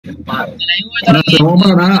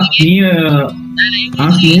ശോഭടാ നീ ആ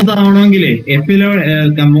സ്മൂത്ത് ആവണമെങ്കിലേ എഫിലോ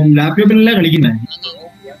ലാപ്ടോപ്പിലല്ലേ കളിക്കുന്നേ.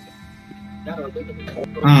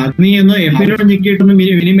 ആ നീ ഒന്ന് എഫിലോട് ഞെക്കിയിട്ടൊന്ന്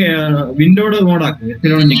വിൻഡോട് മോഡാക്ക്.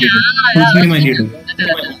 എഫിലോട് ഞെക്കിയിട്ട് ഫുൾ സ്ക്രീൻ മാറ്റിയിട്ട്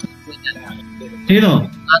ചെയ്തോ?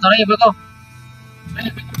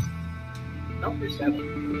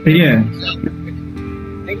 ശരിയേ?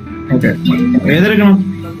 ഓക്കെ, ഏതെടുക്കണം?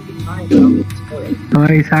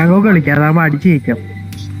 സാഗോ കളിക്കാം, അതാകുമ്പോ അടിച്ചു ജയിക്കാം.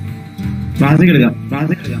 ക്ലാസിക് എടുക്കാം.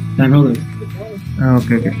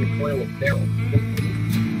 Okay okay.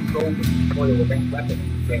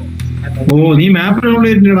 ഓ നീ മാപ്പ് ഡൗൺലോഡ്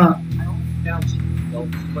ചെയ്തിട്ടുണ്ടടാ.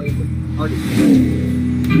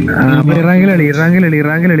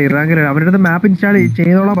 ഇറാങ്കിലി അവരുടെ അടുത്ത് മാപ്പ് ഇൻസ്റ്റാൾ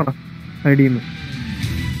ചെയ്തോളാം പറ ഐഡിന്ന്.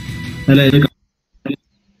 അല്ല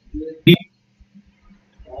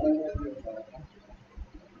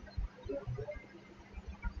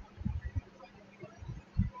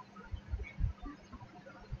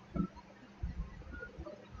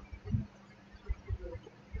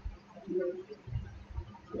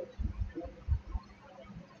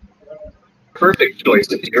perfect choice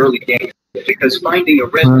in the early game because finding a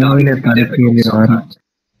red dot is difficult sometimes.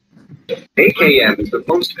 AKM is the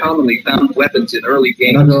most commonly found weapons in early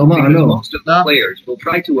games because most of the players will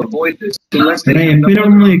try to avoid this unless they have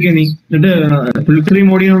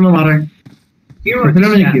Here are the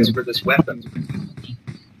stats for this weapon.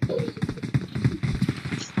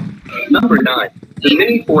 Number 9, the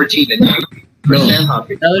Mini 14 and for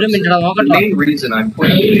sandhopping. The main reason I'm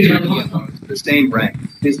putting the same rank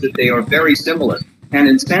is that they are very similar, and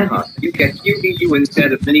in Sandhop you get QBU instead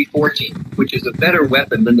of Mini 14, which is a better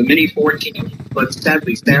weapon than the Mini 14, but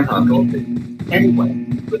sadly Sandhop only. Anyway,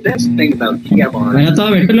 the best thing about TMR is the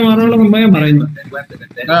weapon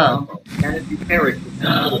and then combo, and if you pair it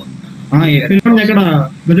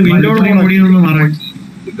with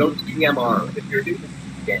to go to TMR if you're doing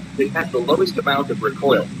it, it has the lowest amount of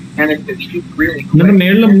recoil, and it can shoot really quick.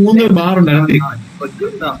 But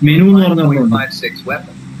good enough for 5.56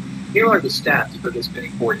 weapon. Here are the stats for this Mini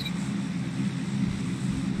 14.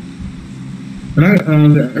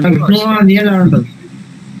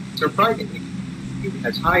 Surprisingly, it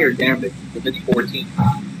has higher damage than the Mini 14.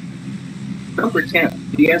 Number 10,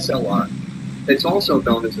 the SLR. It's also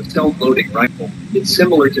known as a self-loading rifle. It's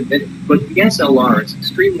similar to Mini, but the SLR is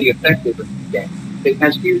extremely effective in the game. It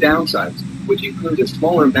has few downsides, which include a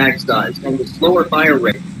smaller mag size and a slower fire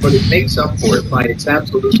rate, but it makes up for it by its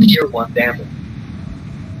absolute tier 1 damage.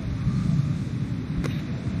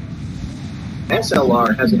 SLR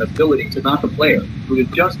has an ability to knock a player who has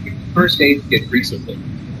just used first aid kit recently.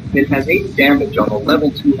 It has 8 damage on a level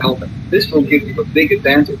 2 helmet. This will give you a big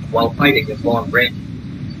advantage while fighting at long range.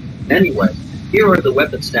 Anyway, here are the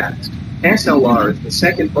weapon stats. SLR is the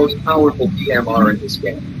second most powerful DMR in this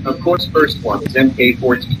game. Of course, first one is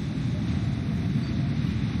MK14.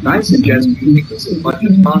 I suggest using this as much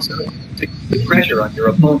as possible to keep the pressure on your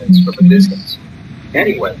opponents from a distance.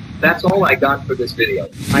 Anyway, that's all I got for this video.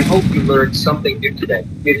 I hope you learned something new today.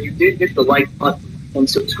 If you did, hit the like button and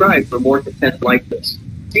subscribe for more content like this.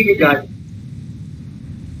 See you guys.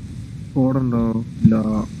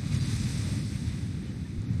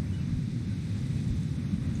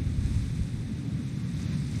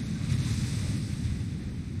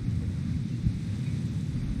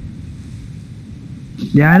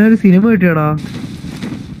 ഞാനൊരു cinema കിട്ടിയടാ.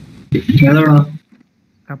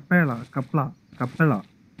 കപ്പള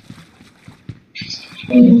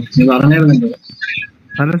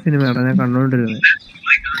നല്ല സിനിമയാടാ, ഞാൻ കണ്ടോണ്ടിരുന്നത്.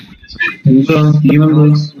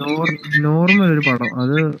 Normal ഒരു പടം.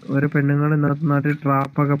 അത് ഒരു പെണ്ണുങ്ങൾ ഇന്നത്തെ നാട്ടിൽ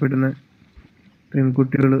ട്രാപ്പൊക്കെ പെടുന്ന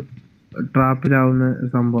പെൺകുട്ടികള് ട്രാപ്പിലാവുന്ന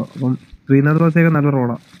സംഭവം. അപ്പം ശ്രീനാഥ് വാസിയൊക്കെ നല്ല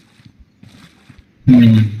റോളാ.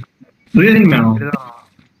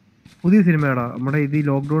 പുതിയ സിനിമയാടാ, നമ്മുടെ ഇത്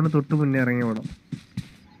ലോക്ക്ഡൌണിന് തൊട്ട് മുന്നേ ഇറങ്ങിയ പടം.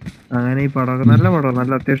 അങ്ങനെ ഈ പടമൊക്കെ നല്ല പടം,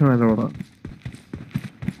 നല്ല അത്യാവശ്യം നല്ല പടം.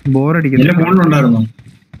 ബോറടിക്കുന്നു.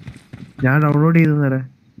 ഞാൻ ഡൗൺലോഡ് ചെയ്തു നേരെ,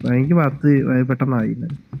 എനിക്ക് 10 പെട്ടെന്നായി.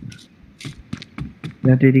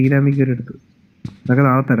 ഞാൻ ടെലിഗ്രാമിൽ കയറി എടുത്തു. അതൊക്കെ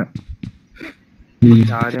നാളെ തരാം.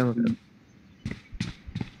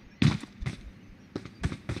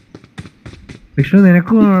 വിഷ്ണു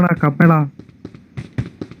നിനക്ക് വേണോടാ കപ്പള?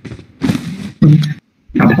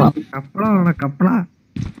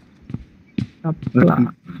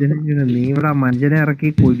 നീ ഇവിടെ മഞ്ജനെ ഇറക്കി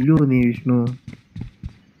കൊല്ലൂ നീ വിഷ്ണു.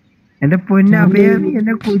 എന്റെ പൊന്ന അഭയ, നീ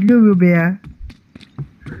എന്നെ കൊല്ലൂ അഭയ.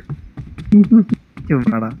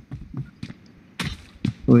 ചുമ്മാടാ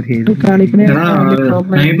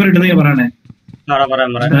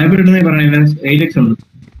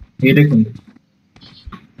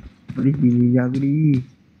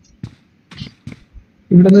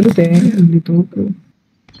ഇവിടെ നിന്നൊരു തേങ്ങ തൂക്ക്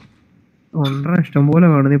ഒന്നര ഇഷ്ടം പോലെ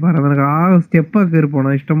വേണം. നീ പറയുന്ന ആ സ്റ്റെപ്പൊക്കെ കയറി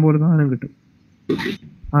പോണം. ഇഷ്ടം പോലെ സാധനം കിട്ടും.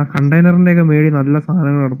 ആ കണ്ടെയ്നറിന്റെ ഒക്കെ മേടി നല്ല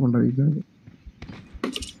സാധനങ്ങൾ കിടപ്പുണ്ട്.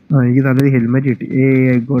 എനിക്ക് നല്ലൊരു ഹെൽമെറ്റ് കിട്ടി.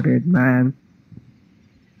 I got it man.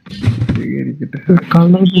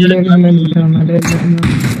 Colour പുള്ളിയൊക്കെ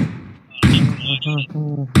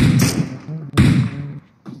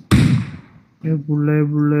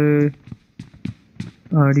പുള്ളേ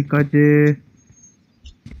അടിക്കാറ്റ്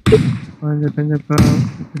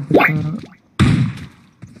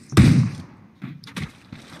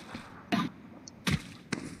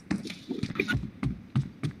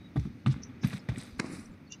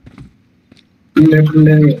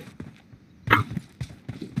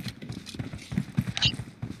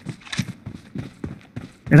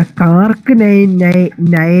എടാ കാർക്ക്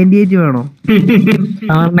 98 വേണോ?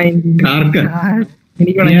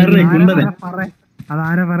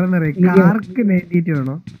 അതാരാ പറയുന്നേ? കാർക്ക് 98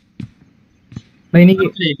 വേണോ? എനിക്ക്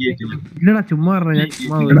ഇല്ലടാ ചുമ്മാ പറഞ്ഞ. ഞാൻ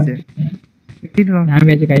ചുമ്മാ വിളിച്ചേ. ഞാൻ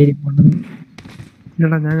വിചാരിച്ച കയ്യിൽ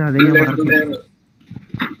ഇല്ലടാ ഞാൻ അതേ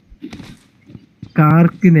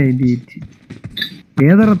കാർക്ക് 98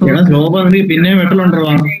 ഏതറ പിന്നെ വെട്ടലുണ്ടോ?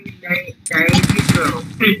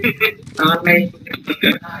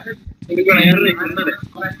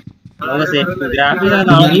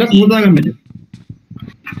 നല്ല സ്മൂത്താക്കാൻ പറ്റും.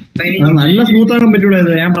 നല്ല സ്മൂത്താക്കാൻ പറ്റൂല.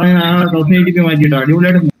 ഞാൻ പറഞ്ഞ ആ 1080 മാറ്റിട്ടോ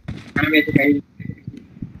അടിപൊളിയായിട്ട്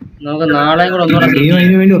നമുക്ക് നാളെ കൂടെ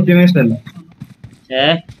അതിന് വേണ്ടി ഒപ്റ്റിമൈസ്ഡ് അല്ല.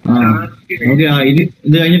 നമുക്ക്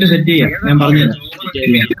ഇത് കഴിഞ്ഞിട്ട് സെറ്റ് ചെയ്യാം. ഞാൻ പറഞ്ഞു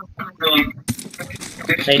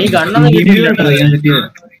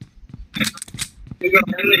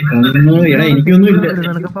എടാ എനിക്കൊന്നും ഇല്ല.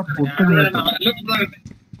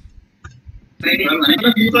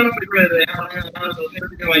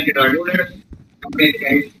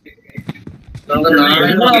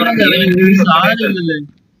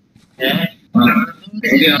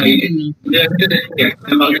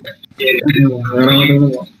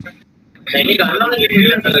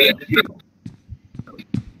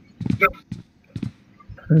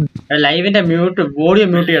 ലൈവിന്റെ മ്യൂട്ട് വോളിയം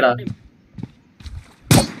മ്യൂട്ട് ചെയ്യടാ.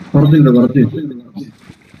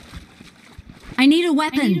 I need a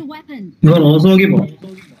weapon.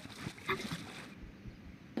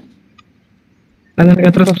 അതിനൊക്കെ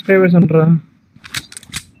എത്ര സബ്സ്ക്രൈബേഴ്സ് ഉണ്ടോ?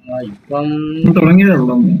 ഇപ്പം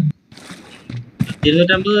തുടങ്ങിയതുള്ളൂ.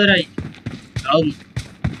 250 പേരായി.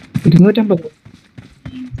 250.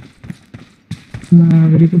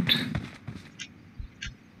 Very good.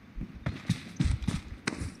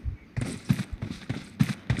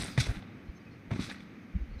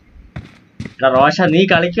 റോഷ നീ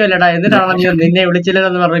കളിക്കുവല്ലടാ, എന്നിട്ടാണോ നീ നിന്നെ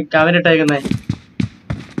വിളിച്ചില്ലെന്ന് പറഞ്ഞ് കമന്റിട്ടേക്കുന്നേ?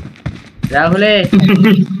 രാഹുലേ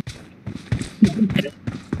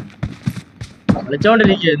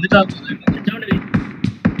വിളിച്ചോണ്ടിരിക്കുക എന്നിട്ടാ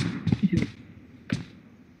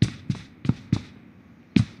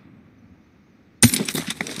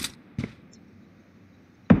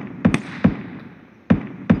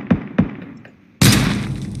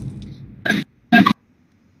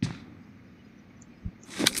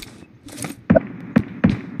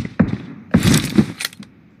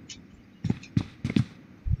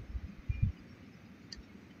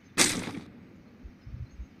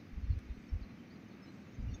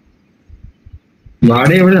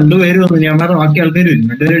വാടെ ഇവിടെ 2 പേര് വന്നു. ഞാൻ പറഞ്ഞ ബാക്കി ആൾക്കാർ വരും.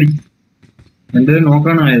 2 പേര് അടിക്കും. 2 പേര്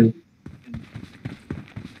നോക്കാനായത്.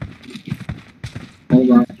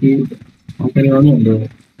 ബാക്കി ആൾക്കാർ വന്നുണ്ടോ?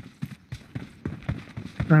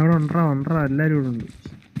 അവിടെ ഉണ്ടോ എല്ലാരും ഇവിടെ ഉണ്ട്.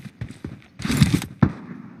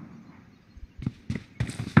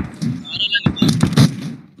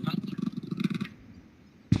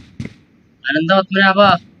 അനന്തപത്മനാഭ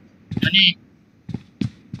മോനെ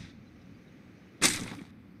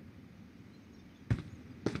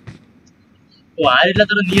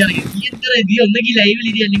ആരില്ലാത്തോടെ നീ അറിയാം. നീ എന്താ നീ ഒന്നെങ്കിൽ ലൈവിൽ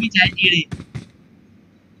ഇരി അല്ലെങ്കിൽ ചാറ്റ് ചെയ്യണേ.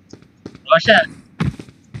 റോഷ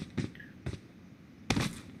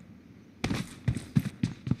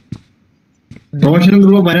റോഷൻ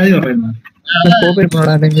പരാതി പറയുന്ന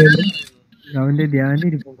അവന്റെ ധ്യാനം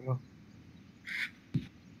ഇരിപ്പുണ്ടോ?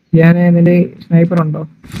 നിന്റെ സ്നൈപ്പർ ഉണ്ടോ?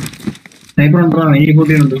 സ്നൈപ്പർ ഉണ്ടോ? എനിക്ക്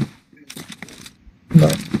കൂട്ടിയുണ്ട്.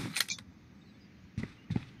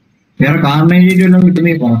 വേറെ കാർണേജ് എല്ലാം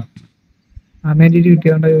കിട്ടുന്നേ പോണം. അമേരിക്ക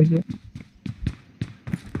കിട്ടിയോണ്ടോ ചോദിച്ചു.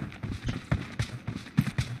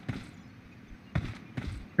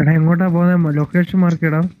 എടാ എങ്ങോട്ടാ പോകുന്ന? ലൊക്കേഷൻ മാർക്ക്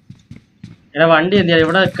ഇടാം. വണ്ടി എന്തിയാ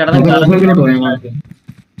ഇവിടെ കിടന്ന്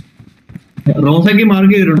റോസയ്ക്ക്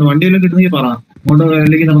മാർക്ക് ചെയ്തിട്ടുണ്ട്. വണ്ടിയെല്ലാം കിട്ടുന്നെങ്കിൽ പറ. അങ്ങോട്ട്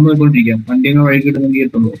വഴിയിലേക്ക് നടന്നു പോയിക്കൊണ്ടിരിക്കാം. വണ്ടി അങ്ങ് വഴി കിട്ടുന്നെങ്കിൽ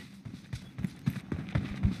എത്തുള്ളൂ.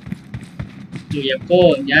 എപ്പോ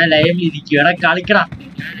ഞാൻ ലൈവിൽ ഇരിക്കും. എടാ കളിക്കടാ.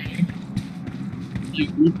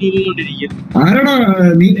 ആരാടാ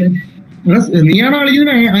നീയാണോ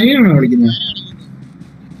കളിക്കുന്നത്? അനിയനാണോ കളിക്കുന്നത്?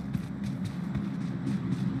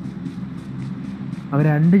 അവർ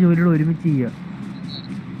 2 ജോലികൾ ഒരുമിച്ച് ചെയ്യുക.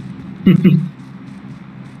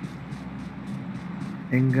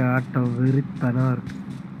 എങ്കാട്ടോ വെറി തലവർക്ക്.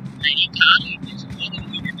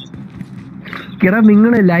 കിടാ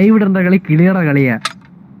നിങ്ങള് ലൈവ് ഇടേണ്ട കളി കിളിയുടെ കളിയാ.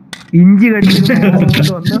 ഇഞ്ചി കടിച്ച്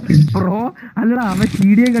പ്രോ അല്ലടാ, അവൻ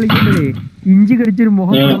TDM കളിക്കുന്നതേ ഇഞ്ചി കടിച്ചൊരു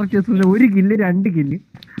മുഖം 1 കില്ല് 2 കില്ല്,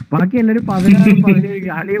 ബാക്കി എല്ലാരും 16-17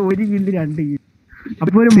 കളിയെ 1 കില്ല് 2 കില്ല്.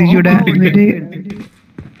 അപ്പൊ ഒരു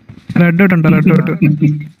റെഡ് ഡോട്ട് ഉണ്ടോ?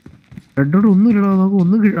 റെഡ് ഡോട്ട് ഒന്നും ഇല്ലടോ, നമുക്ക്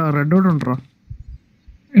ഒന്നും റെഡ് ഡോട്ട് ഉണ്ടോ?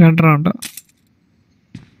 2 ഉണ്ടോ?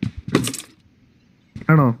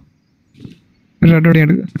 ആണോ? റെഡ് ഡോട്ട്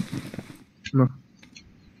എടുക്കുക.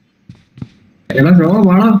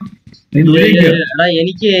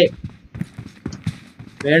 എനിക്ക്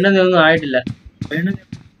വേണ്ടെന്നൊന്നും ആയിട്ടില്ല.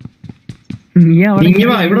 നീ അവിടെ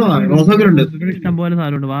ഇവിടെ ഇഷ്ടം പോലെ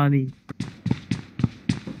സാധനമുണ്ട്, വാ നീ.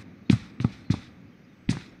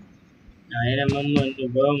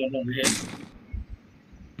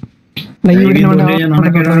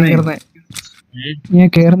 ഞാൻ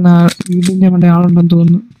കേറുന്ന വീടിന്റെ മറ്റേ ആളുണ്ടെന്ന്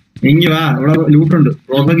തോന്നുന്നു. എങ്കി വാ, ഇവിടെ ലൂട്ടുണ്ട്,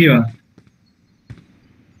 റോസക്കി വാ.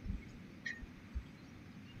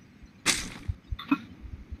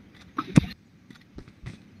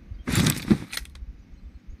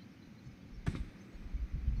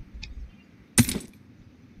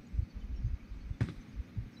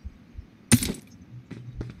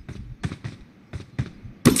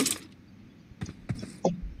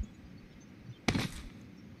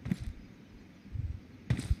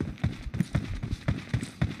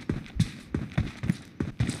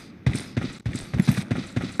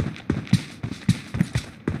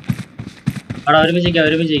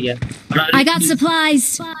 ഒരുമിച്ചിരിക്കാം. I got supplies.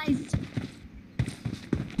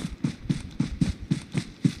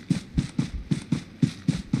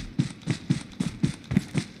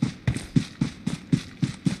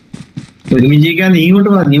 ഒരുമിച്ചിരിക്കാൻ നീ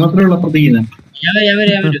ഇങ്ങോട്ട് വാ, നീ മാത്രമേ ഉള്ള അപ്പുറത്തേക്ക്.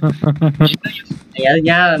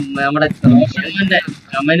 ഞാൻ നമ്മുടെ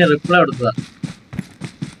കമ്മന് റിപ്ലൈ കൊടുത്തതാ.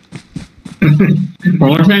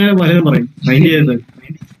 റോഷൻ അങ്ങനെ പലതും പറയും, മൈൻഡ് ചെയ്തത്.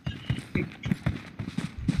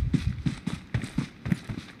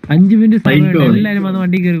 5 മിനിറ്റ് എല്ലാരും വന്ന്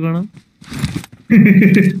വണ്ടി കയറിക്കോണം.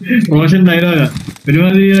 റോഷൻ ഡയലോഗാ,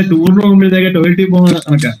 ഒരുമാതിരി ടൂറിന് പോകുമ്പോഴത്തേക്ക് ടോയ്ലറ്റിൽ പോകുന്ന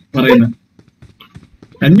കണക്കാ പറയുന്നത്.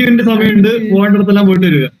 5 മിനിറ്റ് സമയമുണ്ട്, പോകേണ്ടടത്തെല്ലാം പോയിട്ട്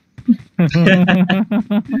വരിക.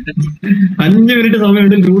 5 മിനിറ്റ്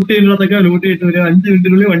സമയമുണ്ട്, ലൂട്ട് ചെയ്യുന്നിടത്തൊക്കെ ലൂട്ട് ചെയ്തിട്ട് വരിക. 5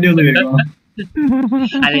 മിനിറ്റിനുള്ളിൽ വണ്ടി വന്ന് കയറിക്കോ.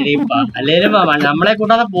 അല്ലേലും നമ്മളെ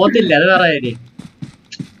കൂട്ടാതെ പോത്തില്ല, അത് വേറെ കാര്യം.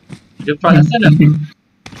 ഒരു പ്രശ്നം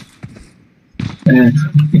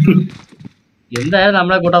എന്തായാലും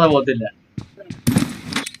നമ്മളെ കൂട്ടാതെ പോത്തില്ല.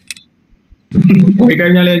 പോയി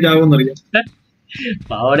കഴിഞ്ഞാൽ ഞാൻ ചാവുമെന്നറിയാം.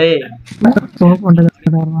 പാവടേ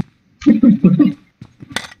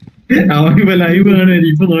അവനിപ്പോ ലൈവ് കാണുക,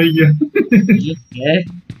 ഇപ്പൊ നോക്കിക്ക.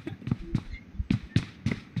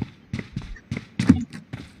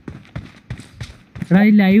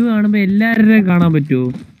 ലൈവ് കാണുമ്പോ എല്ലാവരുടെയും കാണാൻ പറ്റുമോ?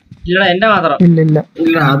 ഇല്ല, എന്റെ മാത്രം.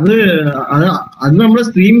 ഇല്ല, അത് നമ്മള്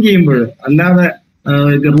സ്ട്രീം ചെയ്യുമ്പോൾ, അല്ലാതെ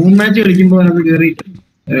റൂം മാച്ച് കളിക്കുമ്പോ അത് കയറി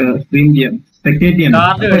സ്ട്രീം ചെയ്യാം, സ്പെക്ടേറ്റ് ചെയ്യാം.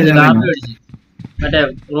 മറ്റേ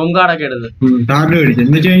റൂം കാർഡൊക്കെ എടുത്ത് കാർഡ് മേടിച്ചു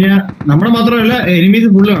എന്ന് വെച്ച് കഴിഞ്ഞാൽ നമ്മളെ മാത്രമല്ല, എനിമീസ്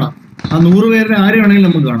ഫുള്ള് കാണാം. ആ 100 പേരുടെ ആരെ വേണമെങ്കിലും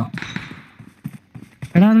നമുക്ക് കാണാം.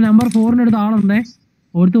 എടാ നമ്പർ 4 അടുത്ത് ആളുണ്ടേ,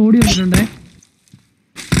 ഓടുത്ത് ഓടി വന്നിട്ടുണ്ടേ.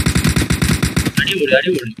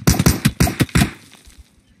 അടിപൊളി.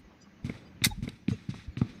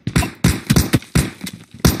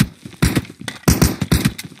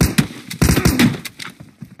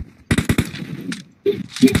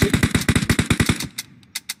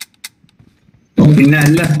 പിന്നെ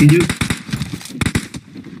അല്ല ബിജു,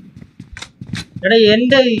 എടാ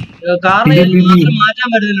എന്റെ കാറിൽ മാറ്റാൻ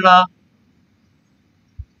പറ്റുന്നില്ലടാ.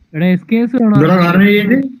 എടാ എസ്കേസ് വേണോ?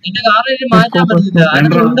 എന്റെ കാറിൽ മാറ്റാൻ പറ്റുന്നില്ല,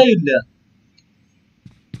 അതില്ല.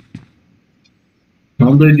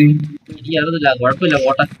 എനിക്ക് അറിയില്ല, കുഴപ്പമില്ല,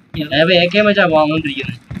 പോട്ടെ. AK വെച്ചാ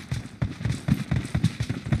പോവാണ്ടിരിക്കുന്നത്.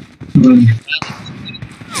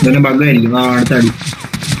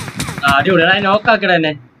 അടിപൊളി, നോക്കാക്കട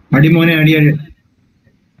എന്നെ. അടി മോനെ, അടി.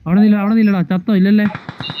 അവിടെ നില്ലടാ, ചത്തോ ഇല്ലല്ലേ?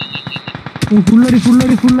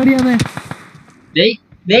 ഫുള്ളടിയാതെ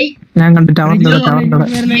ഞാൻ കണ്ടിട്ട് ഇങ്ങോട്ട്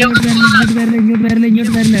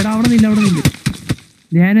വരില്ല. എടാ അവിടെ നില്ല.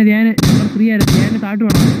 ധ്യാന നമ്പർ 3 ആയിരുന്നു. ധ്യാന താട്ട്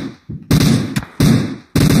വേണം.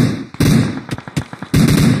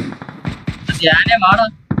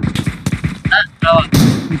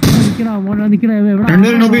 നിക്കടാ എവിടെ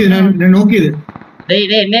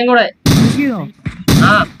എന്നെയും കൂടെ നോക്കിയതോ?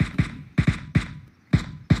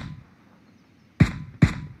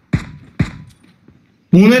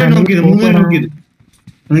 മൂന്നേരം നോക്കിയത്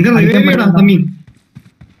നിങ്ങൾക്ക് റിവൈവ് ചെയ്യടാ തമ്മി.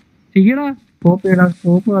 ചെയ്യടാ സ്കോപ്പ് ചെയ്യടാ,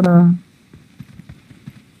 സ്കോപ്പ് ചെയ്യടാ.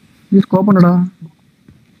 ഈ സ്കോപ്പ് ഉണ്ടടാ.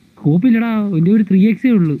 സ്കോപ്പില്ലടാ, എന്റെ ഒരു 3x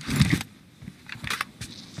ഉള്ളു.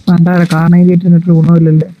 കാർണേജിട്ട്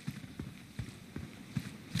ഗുണമില്ലല്ലേ.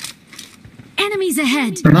 Enemies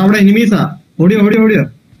ahead. എടാ അവിടെ എനിമീസാ. ഓടിയോ അവിടെ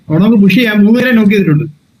നമുക്ക് പുഷ് ചെയ്യാം. മൂന്നുപേരെ നോക്കി ചെയ്തിട്ടുണ്ട്.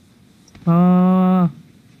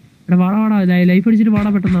 എടാ വാടാ ലൈഫ് അടിച്ചിട്ട് വാടാ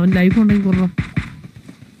പെട്ടെന്ന്. അവൻ ലൈഫ് ഉണ്ടെങ്കിൽ കുറവാ.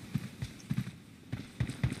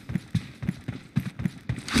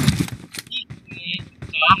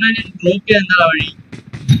 എന്താ വഴി?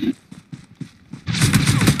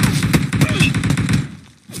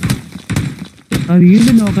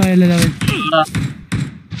 വീണ്ടും നോക്കായല്ലോ അവൻ.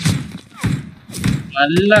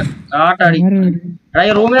 നല്ല കാട്ടടി.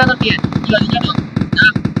 റൂമിനകത്ത്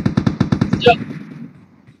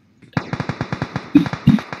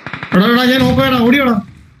ഞാൻ നോക്കാടാ. ഓടിയോടാ.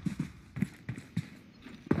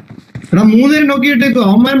 എടാ മൂന്നുപേരും നോക്കിയിട്ടേക്കോ.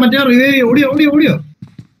 അവന്മാർ മറ്റേ റിവൈവ്. ഓടിയോ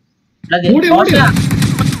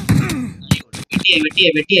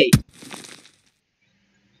വെട്ടിയായി.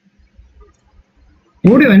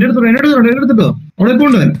 ഓടിയോ. എന്റെ അടുത്തിട്ടോ. അവിടെ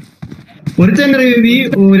കൊണ്ടുവൻ ഒരുത്തന്നെ റിവൈവ്.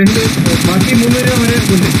 രണ്ട് ബാക്കി മൂന്നുപേരും അവരെ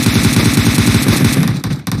കൊണ്ടു.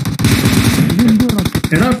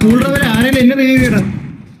 എടാ കൂടുതൽ ആരെങ്കിലും എന്നെ റിവൈവ് ചെയ്യടാ.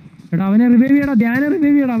 എടാ അവനെ റിവൈവ് ചെയ്യടാ. ധ്യാനം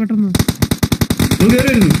റിവൈവ് ചെയ്യടാ പെട്ടെന്ന്.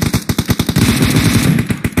 കയറിയിരുന്നു.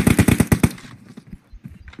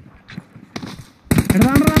 എടാ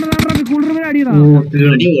കൂളർ അടിയടാ.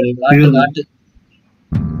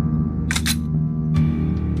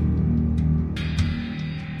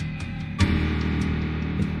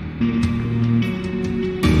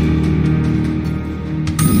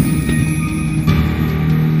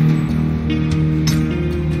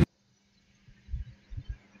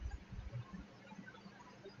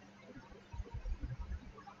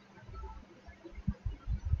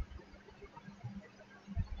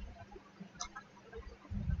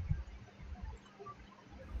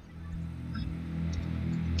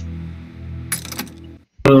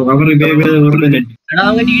 അവർ റിവൈവ് ചെയ്ത്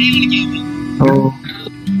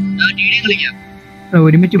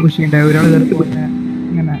ഒരുമിച്ച് പുഷ് ചെയ്യണ്ടേ. ഒരാൾ കയറി പിന്നെ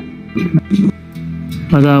ഇങ്ങനെ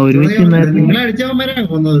അതാ ഒരുമിച്ച് നിങ്ങളെ അടിച്ചവന്മാരാണ്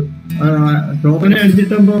കൊന്നത്. ശോഭനെ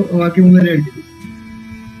അടിച്ചിട്ടുമ്പോ ബാക്കി മൂന്നുപേരെ അടിച്ചിട്ട്.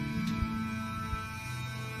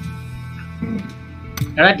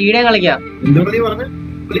 TDM കളിക്കാം. എന്തോ നീ പറഞ്ഞ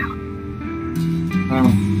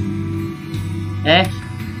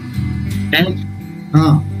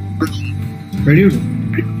വെടിയുള്ളൂ.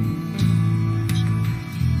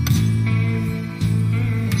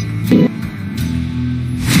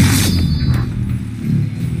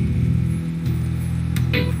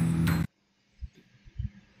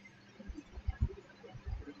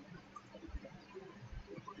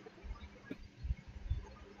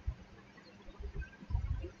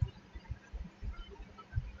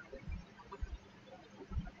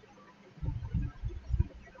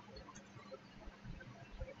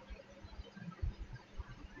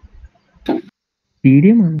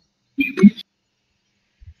 TDM ആണ്.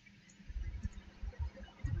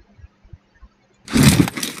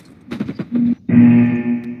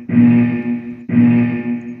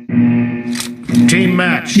 Team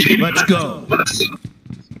match, let's go.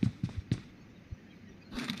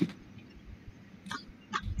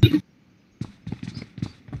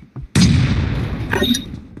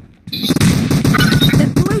 The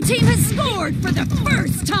blue team has scored for the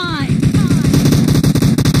first time.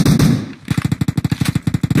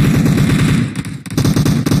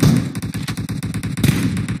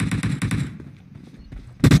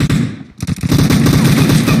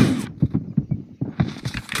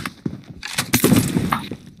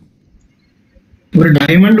 ഒരു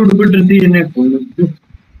ഡയമണ്ട് ഉടുപ്പിട്ടിട്ട് എന്നെ കൊന്നു.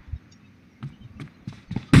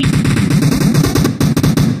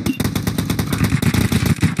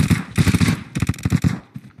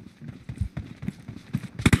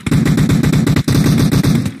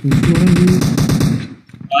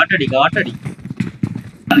 കാട്ടടി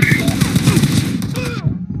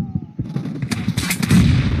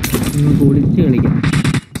പൊളിച്ച് കളിക്കാം.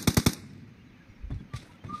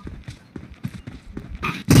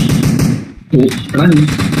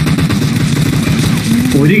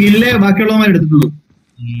 ഒരു കില്ലേ ബാക്കിയുള്ളവന്മാർ എടുത്തിട്ടുള്ളൂ.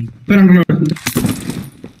 ഇപ്പൊ 2 എടുത്തു.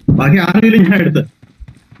 ബാക്കി 6 കില്ല് ഞാൻ എടുത്ത്.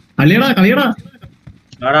 കളിയടാ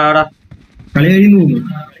കളി കഴിയുന്നു തോന്നുന്നു.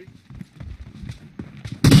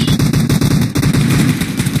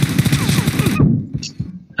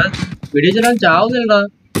 വെടിവെച്ചാൽ ചാവുന്നില്ലടാ.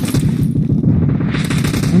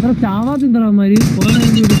 ചാവാത്തിന്തമാര്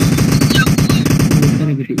കിട്ടി.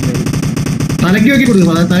 തലയ്ക്ക് നോക്കി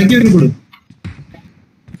കൊടുക്കും.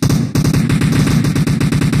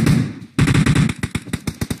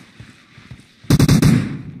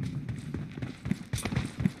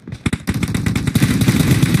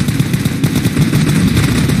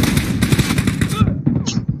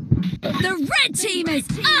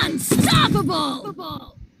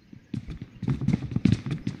 Unstoppable!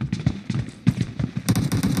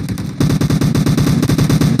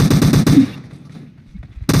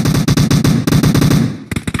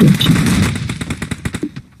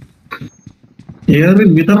 ഏറി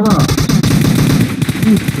വിതർന്ന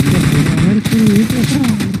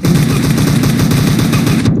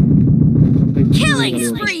Killing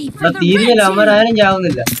spree for the തീരുന്നില്ല, red അവന്മാരാരും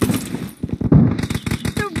ചാവുന്നില്ല. team!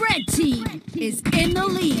 The red team is in the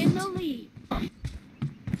lead!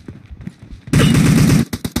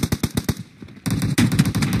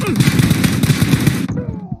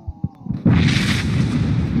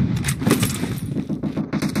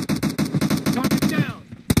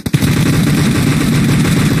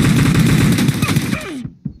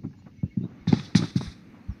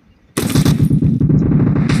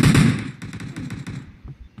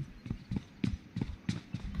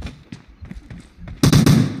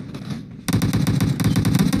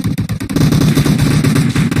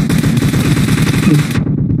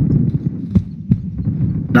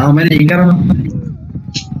 അവനെ ഇങ്ങനെ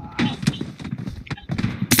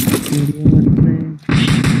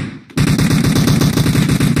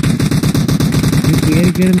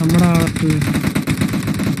കേറി നമ്മുടെ ആളത്ത്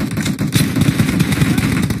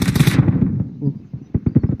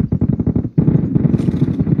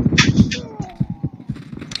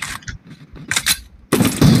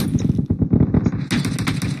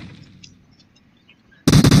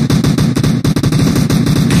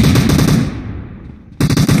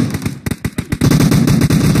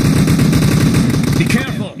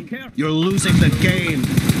You're losing the game.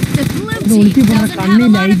 The blue team doesn't have a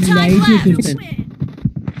lot of time left!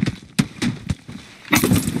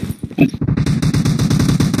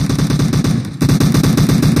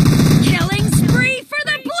 Killing spree for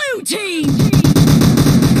the blue team!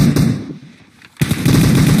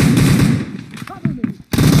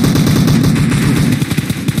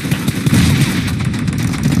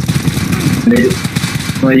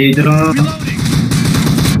 Reloading.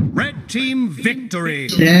 Red team victory.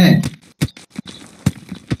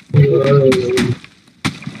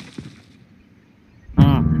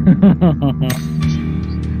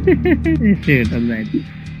 ശരി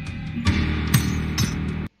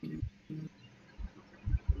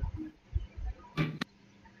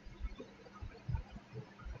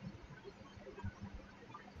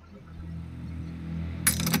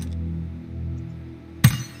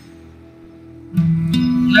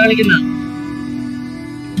കളിക്കുന്ന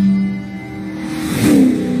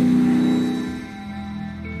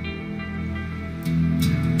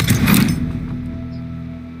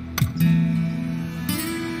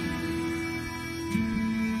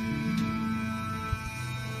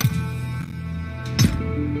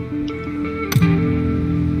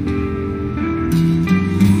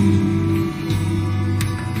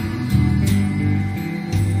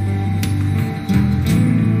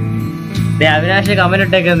Avinash comment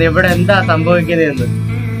ഇട്ടേക്കുന്നത് ഇവിടെ എന്താ സംഭവിക്കുന്നതെന്ന്.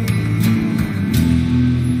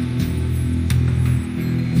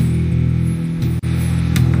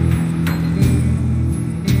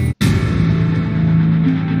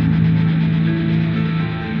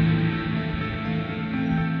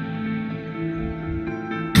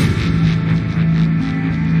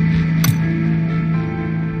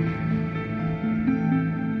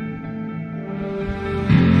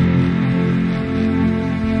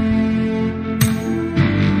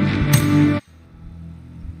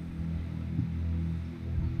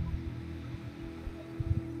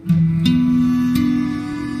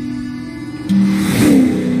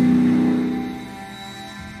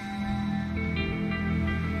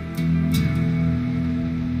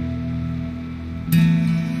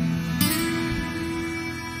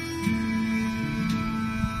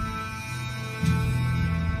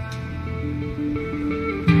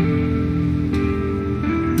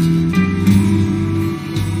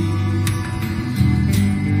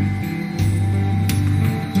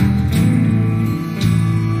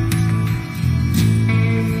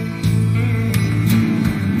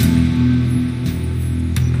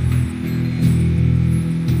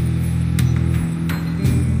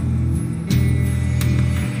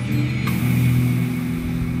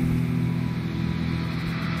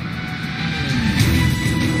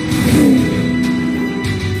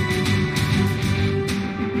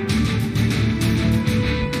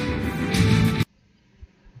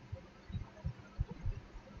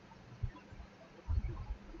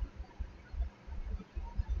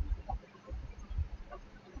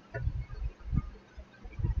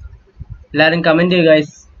 എല്ലാരും കമന്റ് ചെയ്യുക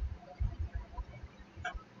ഗൈസ്.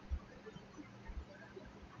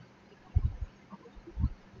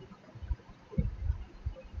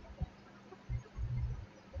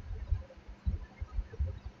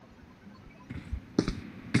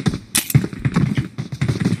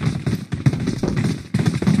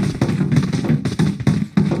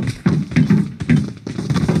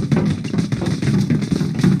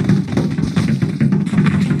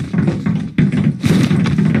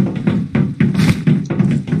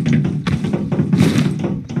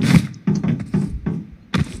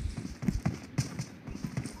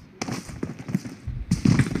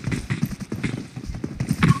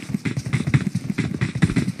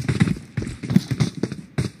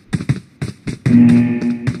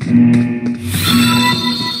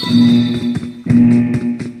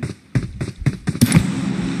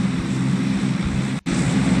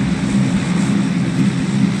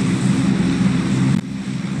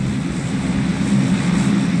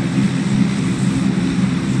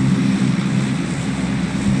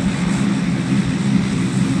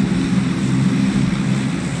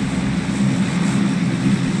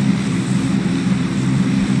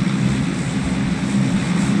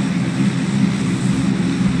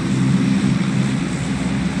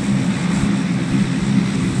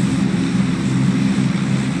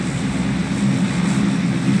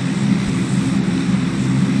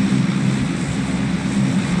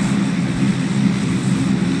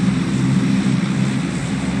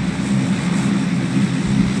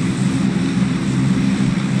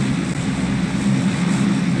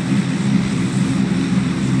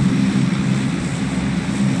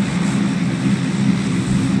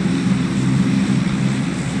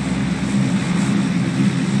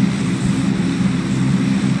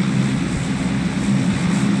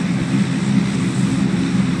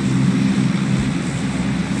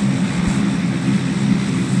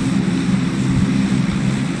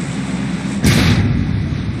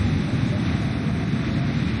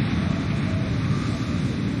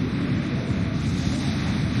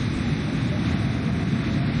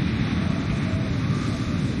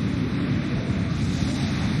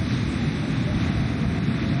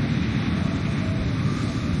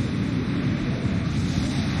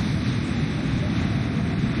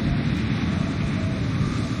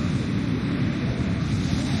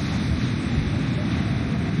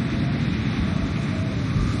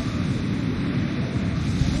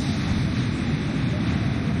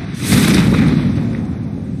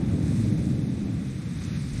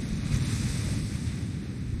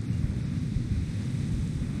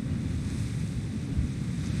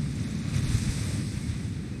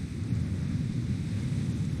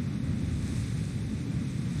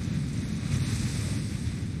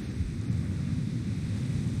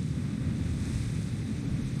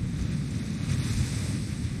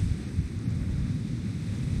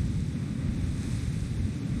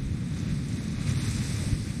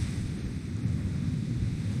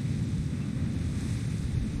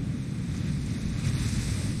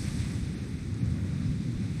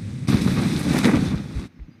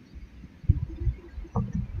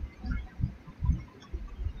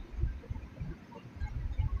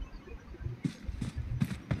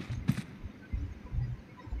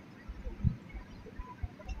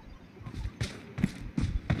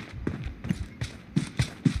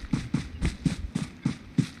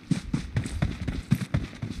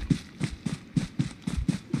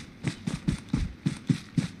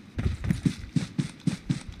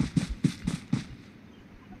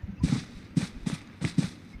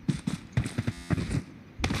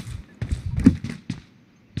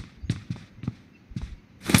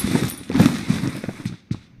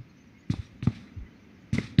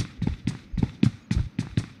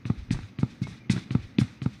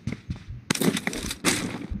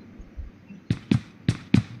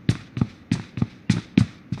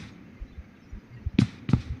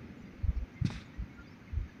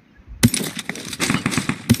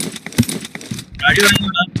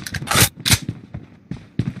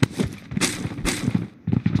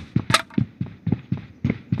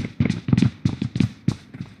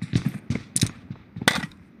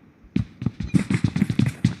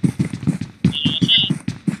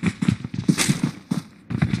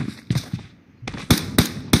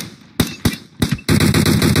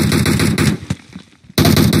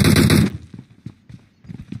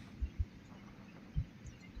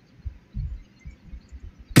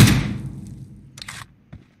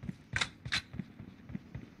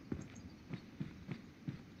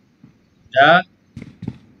 Ya,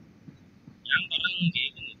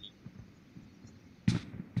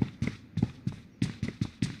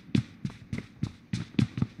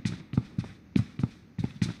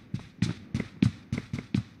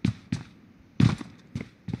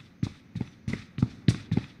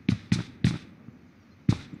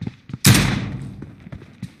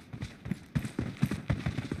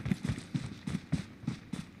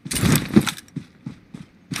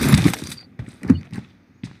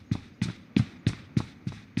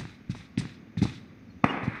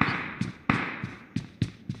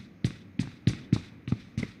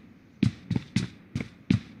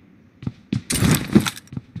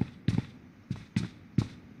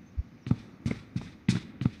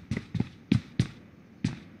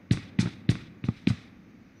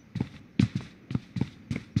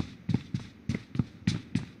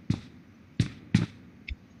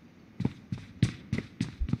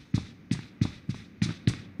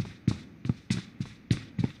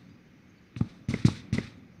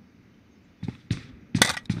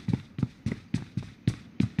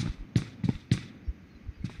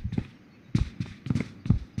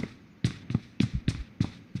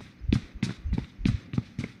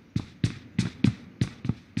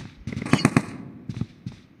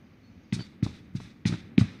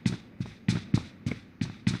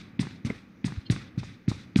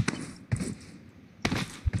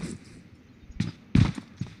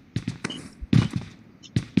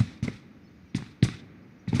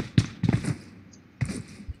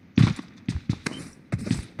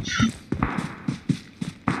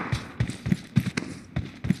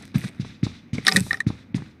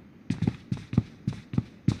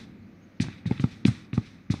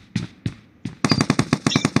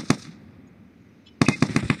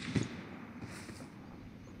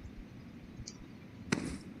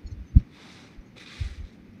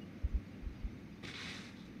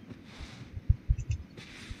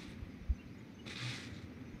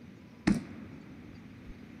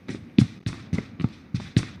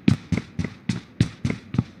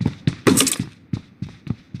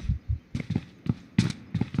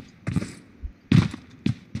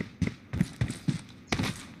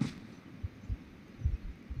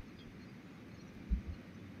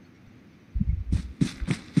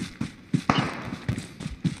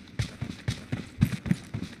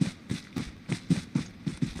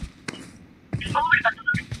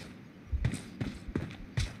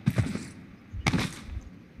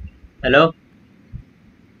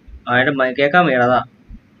 അതിന്റെ കേക്കാൻ വയ്യ അതാ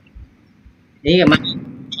നീ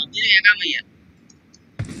കേക്കാൻ വയ്യ.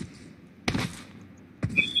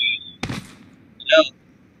 ഹലോ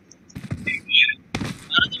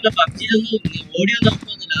പബ്ജിയിലൊന്നും ഓഡിയോ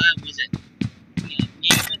നോക്കുന്നില്ല അതാ ചോദിച്ചേ.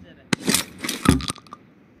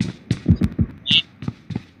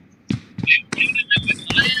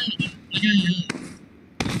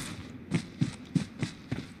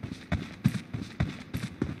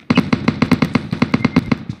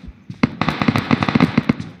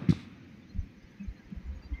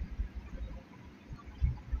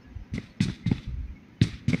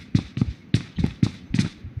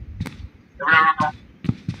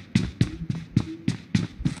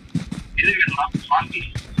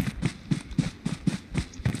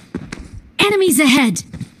 Enemies ahead.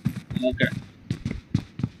 Okay.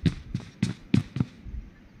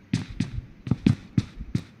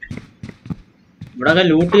 ഇവിടെ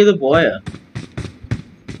ലൂട്ട് ചെയ്ത് പോയാ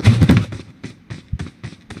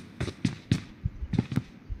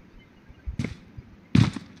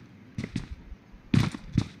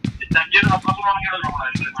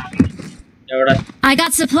എവിടെ? I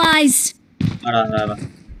got supplies.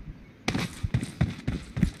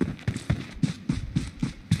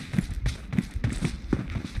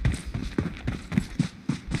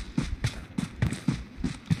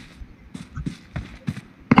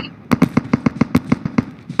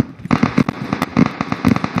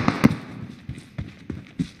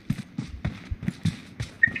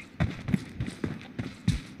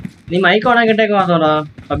 നീ മൈക്ക് ഓണാക്കിട്ടേക്ക് മാത്രമാണോ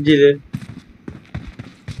പബ്ജിയില്?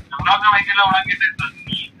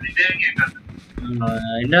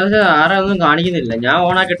 എന്റെ ആരെ ഒന്നും കാണിക്കുന്നില്ല. ഞാൻ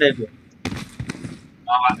ഓണാക്കിട്ടേക്ക്.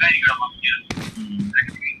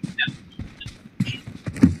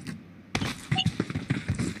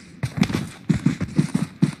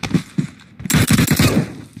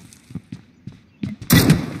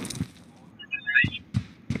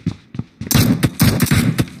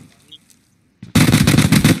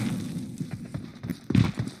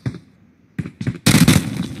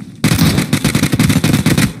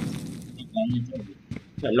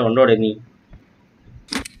 എല്ലാം ഉണ്ടോടെ നീ?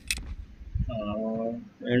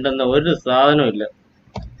 വേണ്ടെന്ന ഒരു സാധനവും ഇല്ല,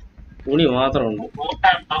 തുണി മാത്രമുണ്ട്.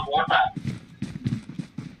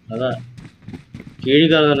 അതാ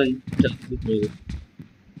കീഴിക്കാതെ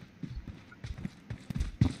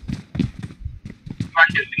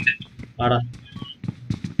ആടാ.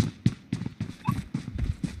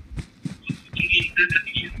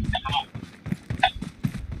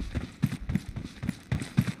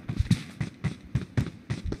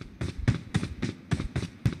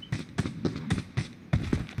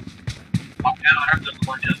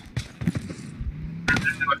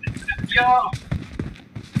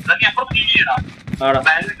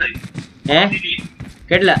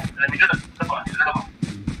 കേട്ടില്ല.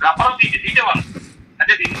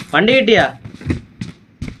 വണ്ടി കിട്ടിയാ?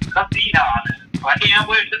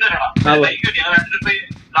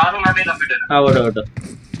 ആ ഓട്ടോ ഓട്ടോ.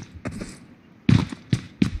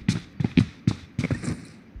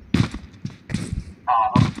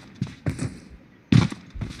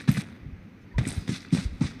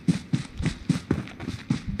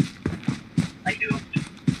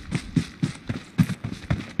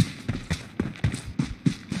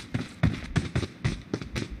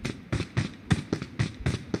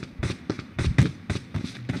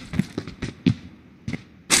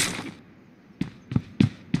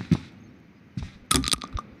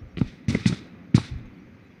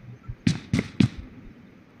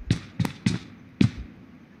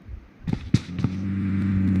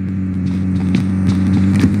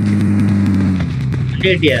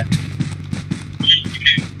 കിട്ടിയ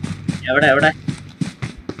എവിടെ എവിടെ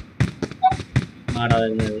ആടാ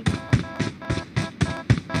വരുന്നത്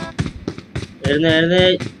വരുന്നേ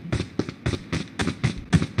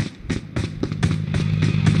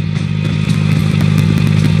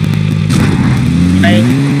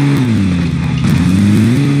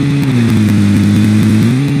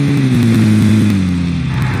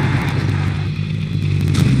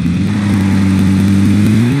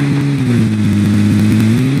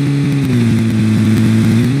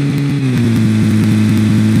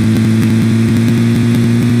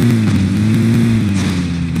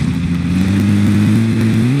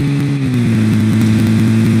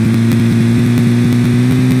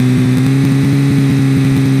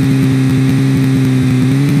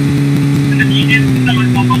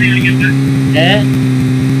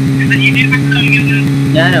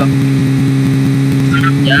ഞാനോ?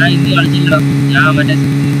 ഞാൻ ഇന്ന് കളിച്ചില്ല. ഞാൻ മറ്റേ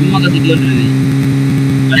സിമ്മൊക്കെ തിരികൊണ്ടിരുന്നത്.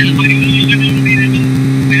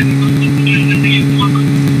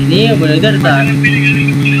 നീ ഇതെടുത്താ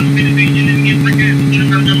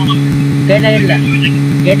കേട്ടില്ല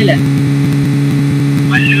കേട്ടില്ല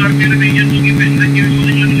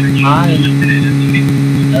ആ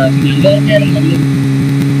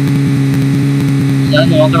ഞാൻ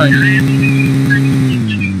നോക്കണം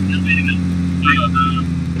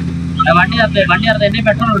വണ്ടി ചേർത്ത് എന്നെ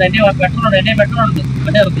പെട്രോൾ ഉണ്ട്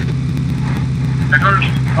വണ്ടി ചേർത്ത്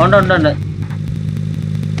ഉണ്ട്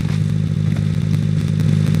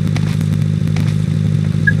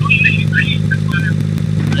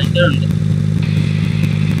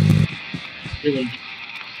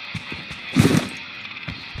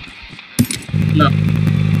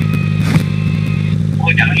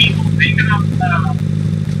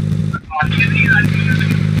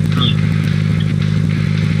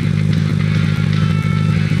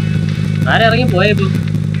ആരിറങ്ങി പോയപ്പോ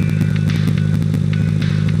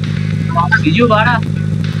ബിജു പാടാ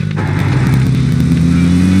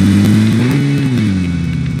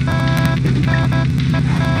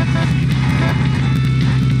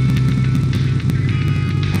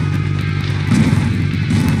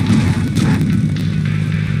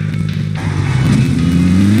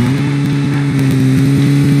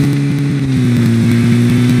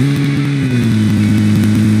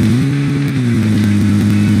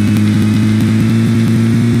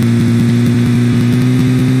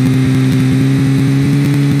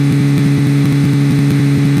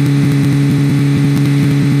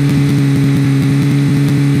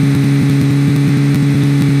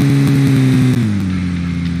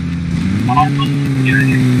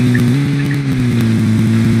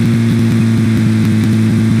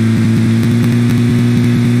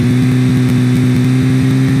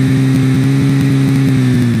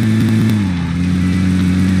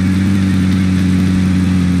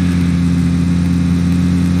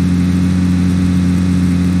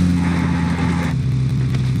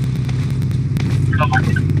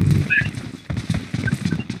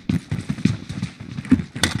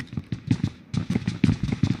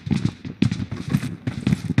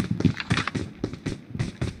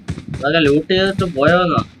അതൊക്കെ ലൂട്ട് ചെയ്തിട്ട്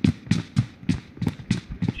പോയോന്നാ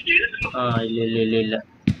ആ ഇല്ല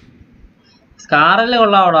സ്കാറല്ലേ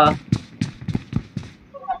കൊള്ളാവടാ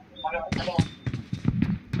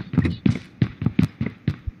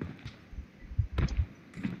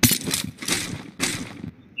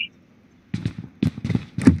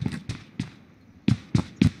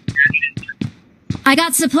I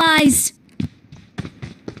got supplies.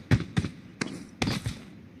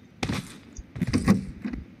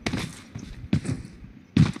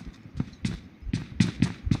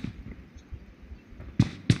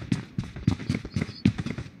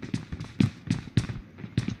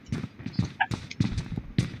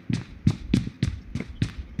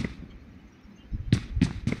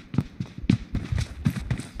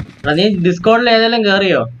 നീ ഡിസ്കോഡിൽ ഏതെങ്കിലും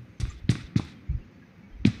കേറിയോ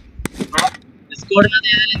ഡിസ്കോഡിനകത്ത്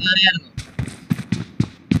ഏതെങ്കിലും കേറിയായിരുന്നു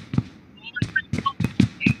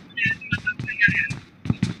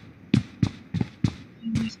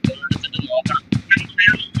നോക്കണം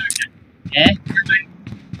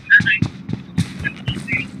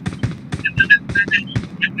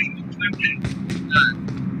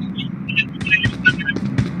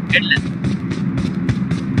കേട്ടില്ല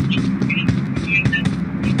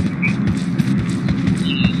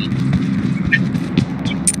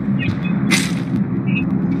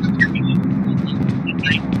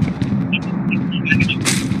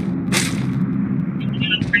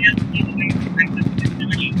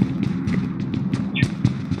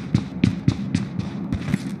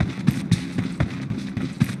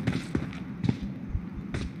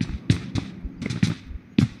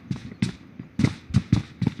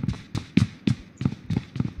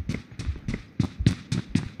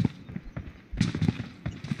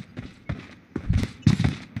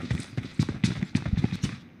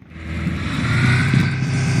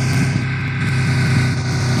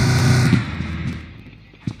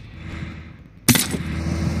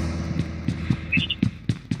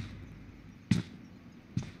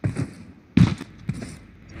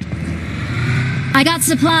I got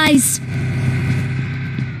supplies.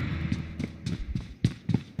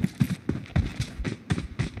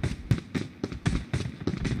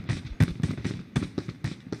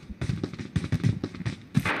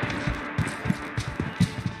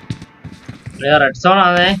 Red zone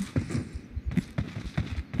ആണേ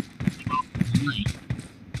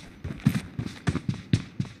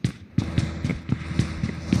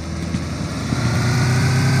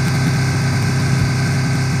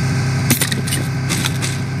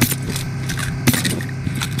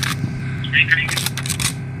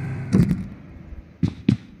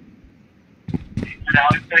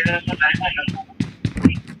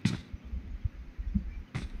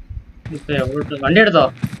വണ്ടി എടുത്തോ?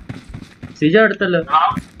 സിജു എടുത്തല്ലോ.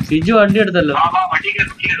 സിജു വണ്ടി എടുത്തല്ലോ.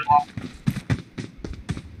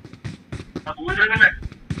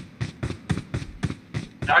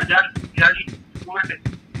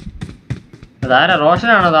 അതാരാ?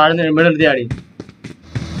 റോഷനാണോ താഴ്ന്ന് മേളിൽ നിർത്തി ചാടി?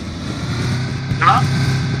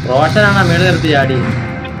 റോഷനാണോ മേളിൽ നിർത്തി ചാടി?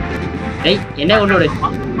 ഏയ് എന്നെ കൊണ്ടുവിടെ.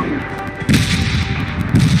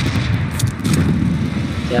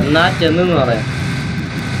 ചെന്നാ ചെന്ന് പറയാം.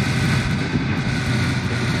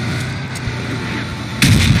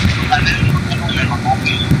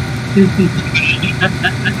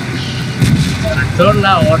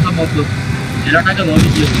 ഓട്ടം മൊത്തം ഇതിലോട്ടൊക്കെ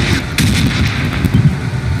നോക്കിച്ചു.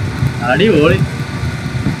 അടിപൊളി.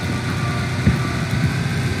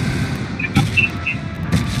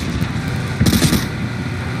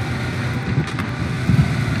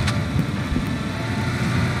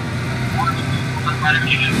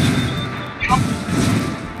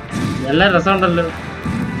 നല്ല രസമുണ്ടല്ലോ.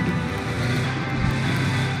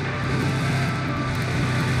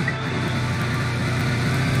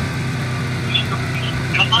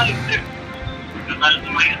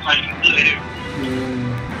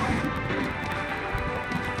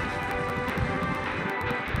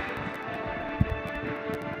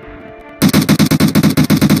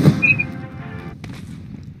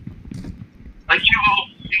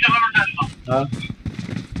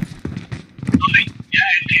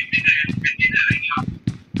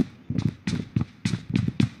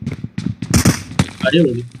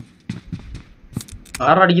 അടിപൊളി.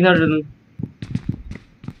 ആറടിക്കുന്നായിരുന്നു.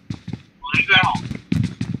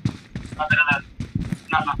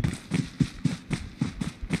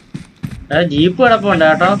 ജീപ്പ് കിടപ്പുണ്ട്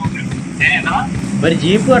കേട്ടോ. ഒരു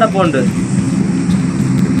ജീപ്പ് കിടപ്പുണ്ട്.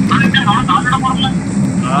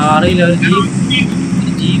 അറിയില്ല, ഒരു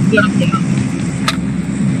ജീപ്പ് കിടപ്പുണ്ട്.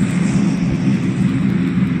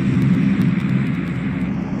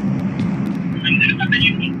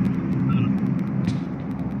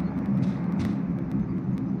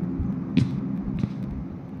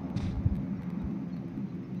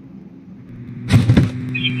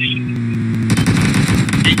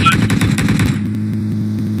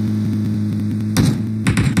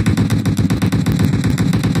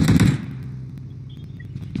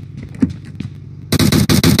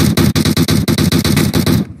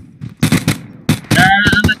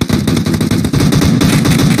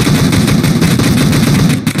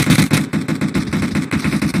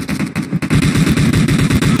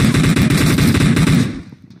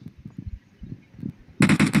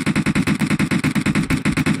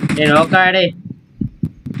 നോക്കാടേ.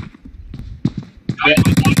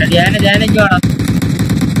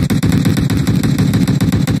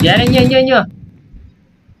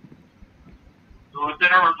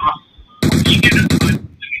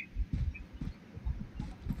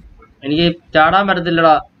 എനിക്ക് ചാടാൻ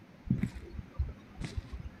പറ്റത്തില്ലടാ.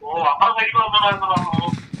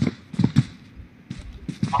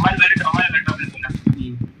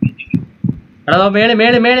 എടാ മേളി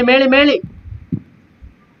മേളി മേളി മേളി മേളി.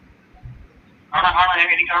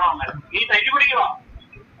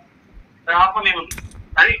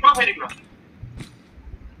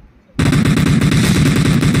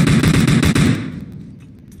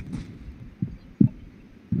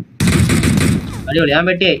 അടിപൊളി. ഞാൻ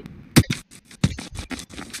വെട്ടിയായി.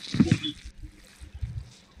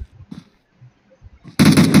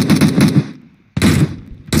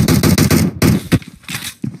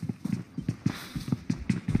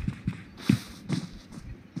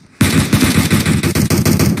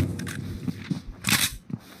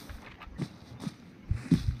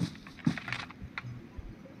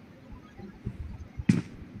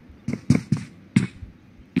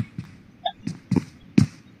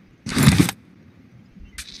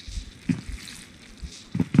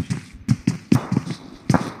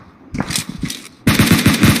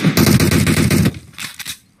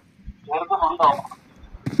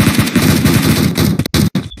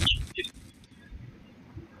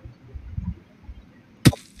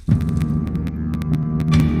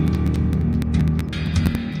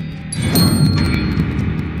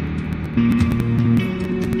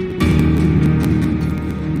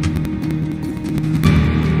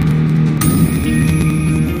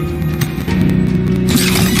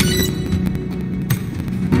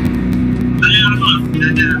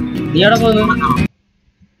 നീ എവിടെ പോന്നു?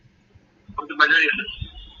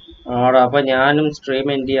 ആടാ, അപ്പൊ ഞാനും സ്ട്രീം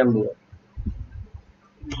എൻഡ് ചെയ്യാൻ പോവാ.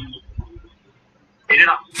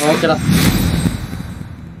 ഓക്കെടാ.